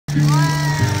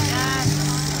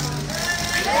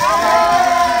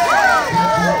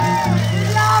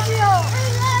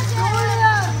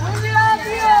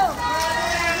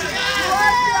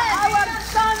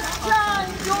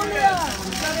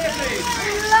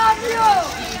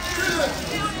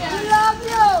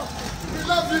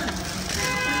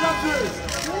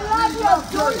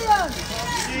Julian!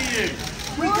 See you.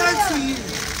 We can see you.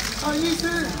 Oh, you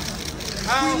too.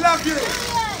 We love you.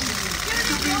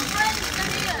 Julian, your friends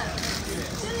are here.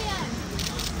 Julian.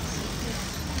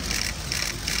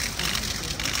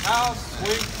 How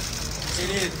sweet it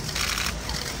is.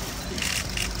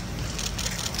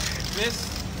 This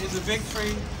is a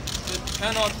victory that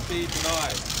cannot be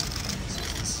denied.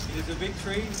 It is a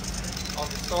victory of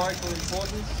historical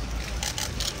importance,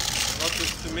 not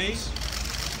just to me,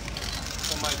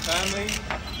 for my family,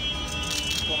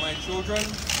 for my children,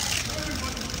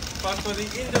 but for the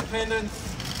independence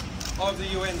of the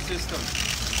UN system.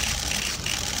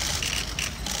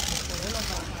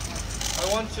 I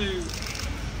want to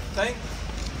thank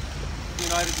the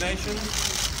United Nations,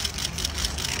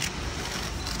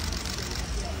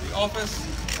 the Office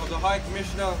of the High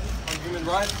Commissioner on Human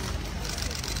Rights,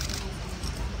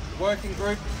 the Working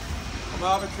Group on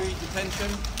Arbitrary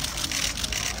Detention,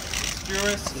 its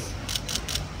jurists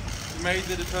who made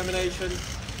the determination,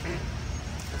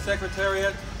 the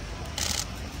Secretariat,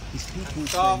 These people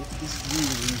staff, say this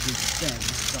ruling gives them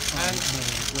the high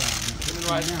moral ground. Human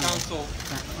Rights Now, Council.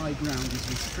 that high ground is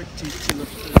restricted to the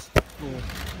first floor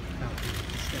balcony.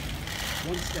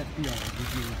 One step beyond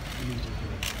would mean immediate.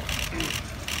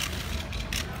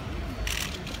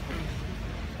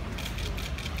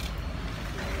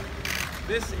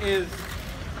 This is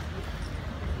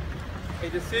a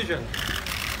decision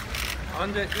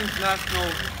under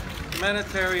international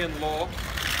humanitarian law,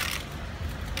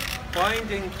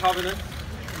 binding covenant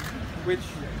which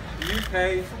the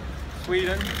UK,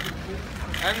 Sweden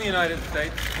and the United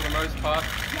States, for the most part,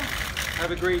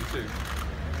 have agreed to.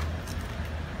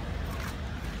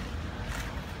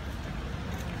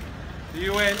 The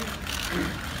UN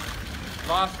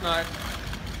last night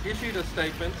issued a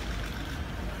statement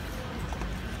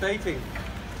stating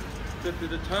that the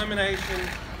determination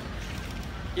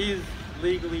is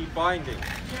legally binding.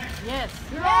 Yes.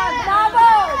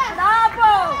 Bravo!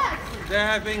 Bravo! There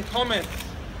have been comments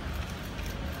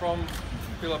from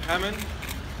Philip Hammond,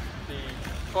 the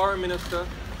Foreign Minister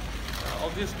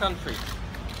of this country,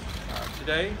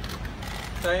 today,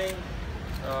 saying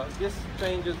this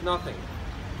changes nothing.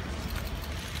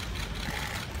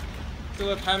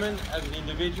 Philip Hammond, as an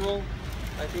individual,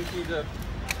 I think he's a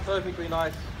perfectly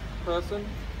nice person,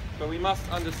 but we must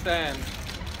understand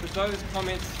that those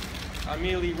comments are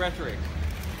merely rhetoric.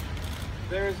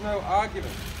 There is no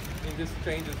argument in this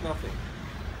changes nothing.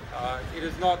 It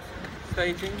is not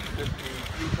stating that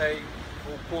the UK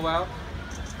will pull out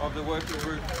of the working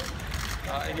group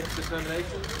in its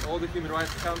determination, or the Human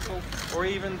Rights Council, or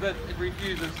even that it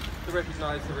refuses to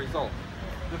recognise the result.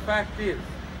 The fact is,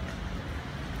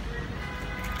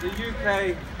 the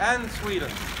UK and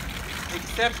Sweden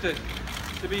accepted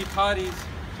to be parties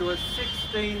to a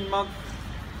 16-month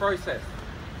process,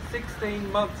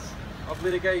 16 months of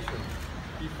litigation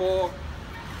before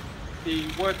the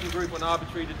Working Group on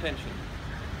Arbitrary Detention.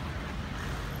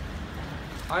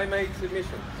 I made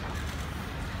submissions.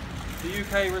 The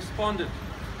UK responded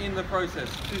in the process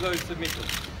to those submissions.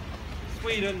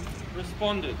 Sweden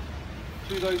responded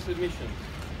to those submissions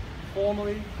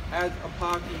formally as a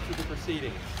party to the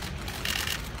proceedings.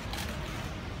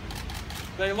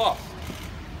 They lost.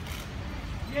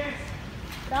 Yes.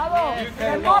 Bravo!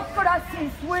 UK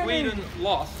Democracy, Sweden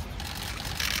lost.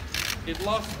 It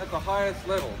lost at the highest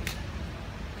level.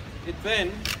 It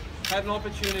then had an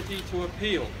opportunity to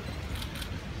appeal.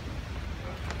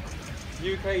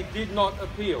 The UK did not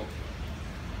appeal.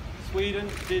 Sweden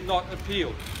did not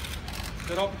appeal.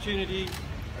 That opportunity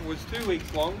was 2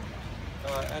 weeks long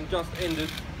and just ended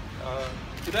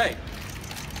today.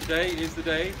 Today is the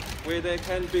day where there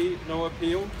can be no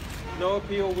appeal. No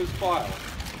appeal was filed.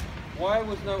 Why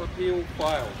was no appeal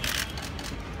filed?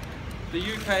 The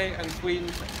UK and Sweden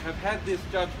have had this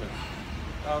judgment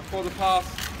for the past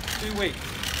 2 weeks.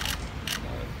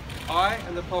 I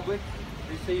and the public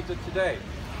received it today.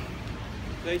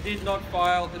 They did not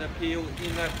file an appeal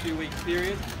in that 2-week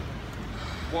period.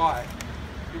 Why?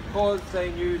 Because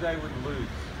they knew they would lose.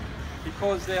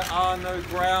 Because there are no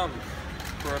grounds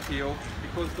for appeal,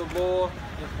 because the law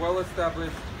is well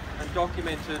established and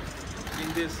documented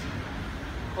in this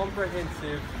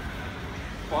comprehensive,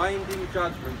 binding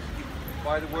judgment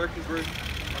by the Working Group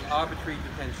on Arbitrary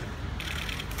Detention.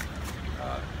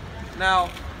 Now,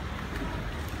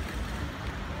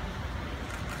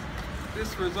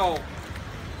 this result,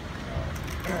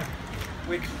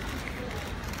 which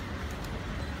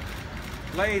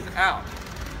lays out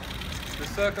the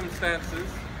circumstances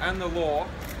and the law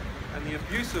and the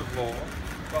abusive law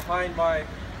behind my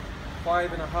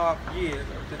 5.5 years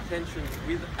of detention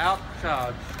without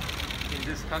charge in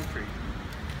this country.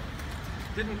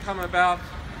 didn't come about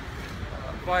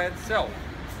by itself.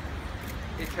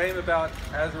 It came about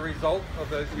as a result of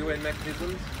those UN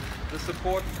mechanisms, the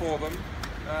support for them,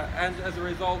 and as a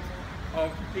result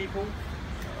of people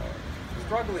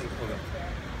struggling for them.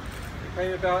 It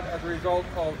came about as a result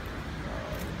of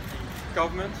the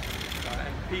government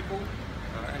and people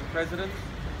and president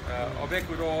of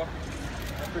Ecuador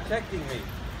protecting me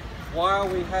while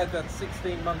we had that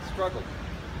 16-month struggle.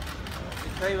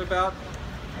 It came about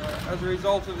as a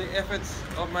result of the efforts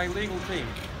of my legal team.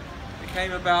 It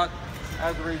came about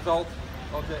as a result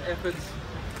of the efforts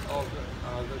of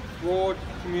the broad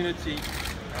community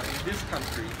in this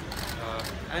country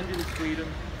and in Sweden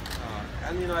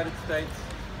and the United States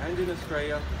and in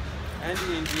Australia and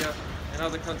in India and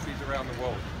other countries around the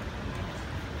world.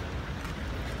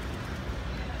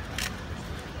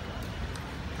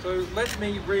 So let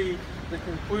me read the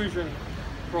conclusion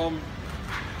from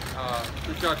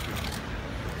the judgment.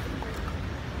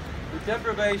 The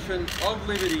deprivation of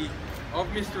liberty of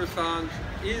Mr. Assange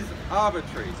is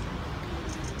arbitrary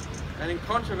and in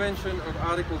contravention of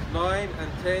Articles 9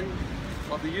 and 10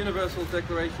 of the Universal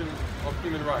Declaration of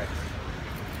Human Rights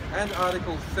and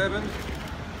Articles 7,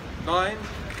 9,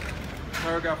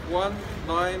 Paragraph 1,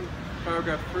 9,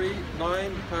 Paragraph 3,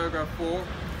 9, Paragraph 4,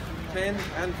 10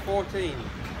 and 14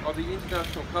 of the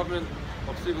International Covenant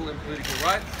of Civil and Political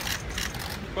Rights,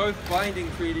 both binding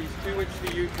treaties to which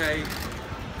the UK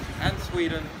and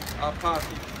Sweden are parties.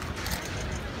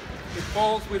 It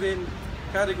falls within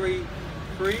Category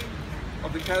 3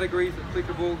 of the categories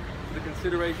applicable to the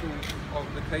consideration of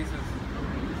the cases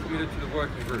submitted to the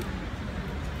working group.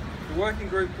 The working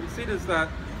group considers that,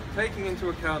 taking into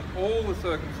account all the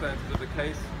circumstances of the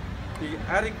case, the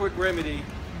adequate remedy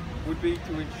would be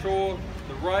to ensure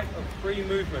the right of free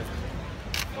movement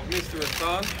of Mr.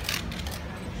 Assange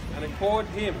and accord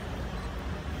him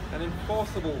an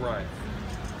enforceable right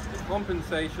to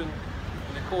compensation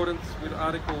in accordance with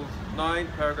Articles 9,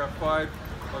 Paragraph 5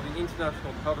 of the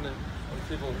International Covenant on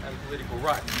Civil and Political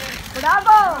Rights.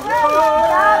 Bravo!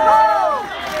 Bravo!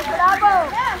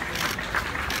 Bravo!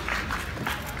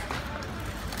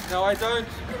 Now I don't,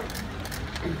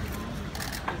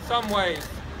 in some ways,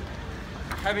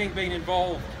 having been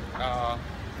involved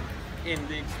in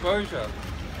the exposure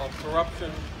of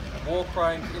corruption and war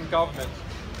crimes in government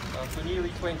for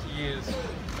nearly 20 years,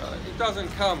 it doesn't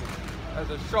come as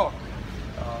a shock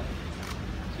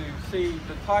to see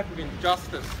the type of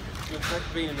injustice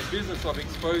you've been in the business of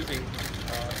exposing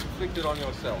inflicted on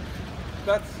yourself.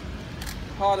 That's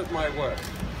part of my work.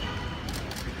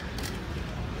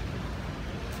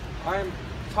 I am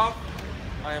tough,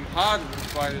 I am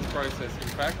hardened by this process, in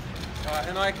fact,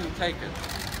 and I can take it.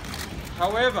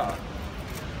 However,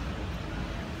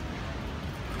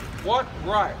 what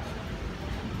right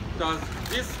does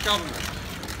this government,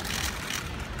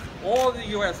 or the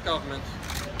US government,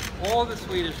 or the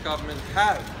Swedish government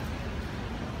have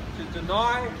to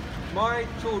deny my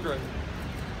children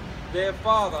their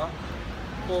father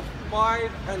for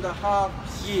 5.5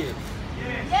 years?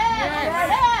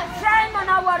 Yes! Shame on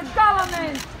our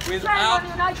government! Without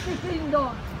shame on United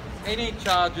Kingdom! Any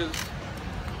charges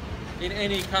in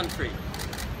any country.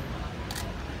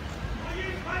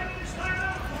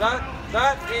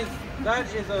 That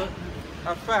is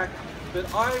a fact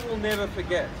that I will never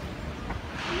forget,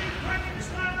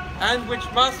 and which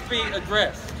must be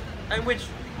addressed, and which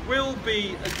will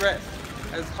be addressed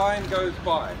as time goes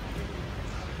by.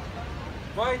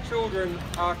 My children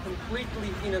are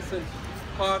completely innocent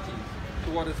parties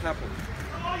to what has happened.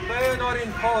 They are not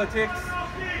in politics.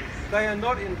 They are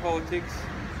not in politics.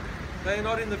 They are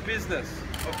not in the business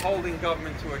of holding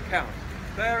government to account.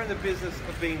 They are in the business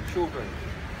of being children.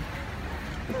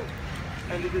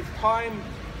 And it is time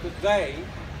that they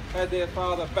had their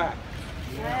father back.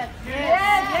 Yes!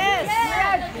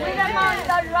 We demand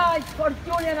the right for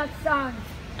Julian Assange.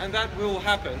 And that will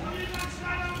happen.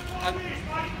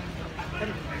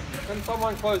 And can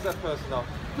someone close that person up?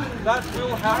 That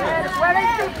will happen.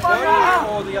 One way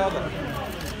or the other.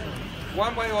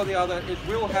 One way or the other, it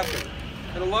will happen.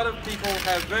 And a lot of people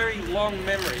have very long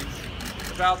memories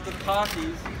about the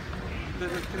parties that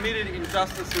have committed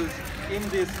injustices in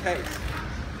this case.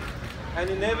 And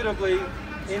inevitably,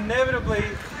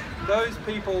 those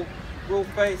people will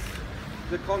face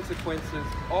the consequences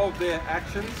of their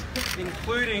actions,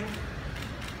 including,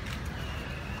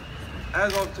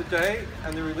 as of today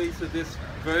and the release of this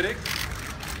verdict,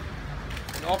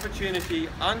 an opportunity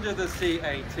under the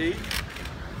CAT, the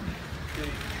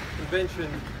Convention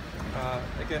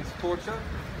Against Torture,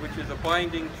 which is a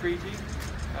binding treaty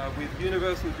with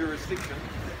universal jurisdiction.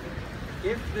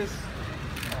 If this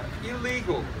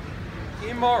illegal,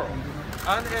 immoral,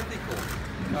 unethical,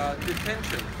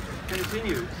 detention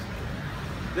continues,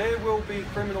 there will be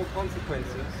criminal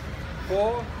consequences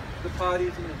for the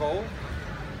parties involved,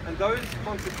 and those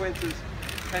consequences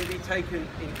can be taken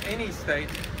in any state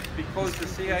because the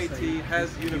CAT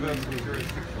has universal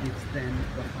jurisdiction.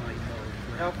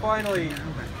 Now finally,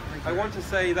 I want to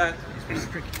say that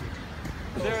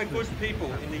there are good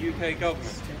people in the UK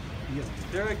government.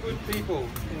 There are good people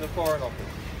in the Foreign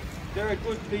Office. There are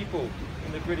good people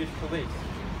in the British police.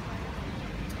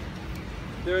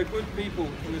 There are good people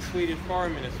in the Swedish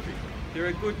Foreign Ministry. There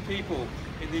are good people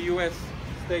in the US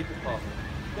State Department.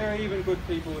 There are even good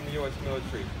people in the US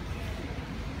military.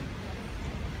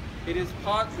 It is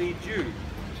partly due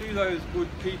to those good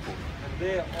people and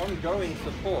their ongoing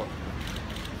support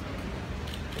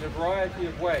in a variety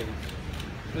of ways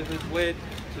that has led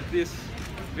to this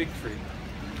victory.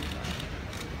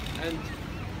 And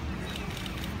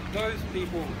those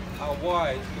people are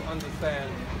wise to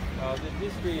understand that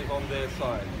history is on their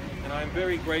side, and I am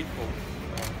very grateful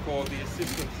for the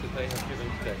assistance that they have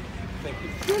given today. Thank you.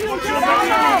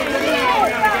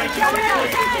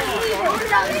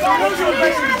 Why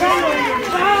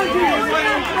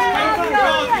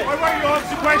won't you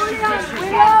answer questions, Mr. We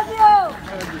love you!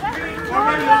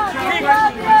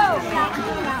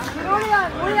 Julian,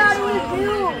 we are with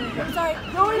you! Sorry,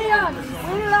 Julian,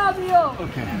 we love you!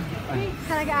 Okay.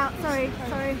 Can I get out? Sorry.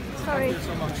 Thank you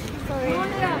so much. Sorry.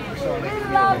 Julian, we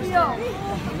love you!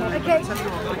 Okay.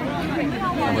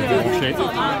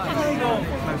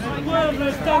 El pueblo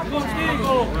está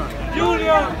contigo,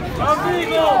 Julian,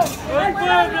 amigo. El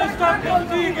pueblo está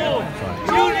contigo,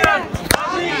 Julian,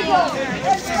 amigo.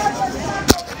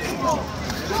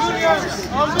 Julian,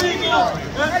 amigo.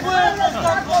 El pueblo.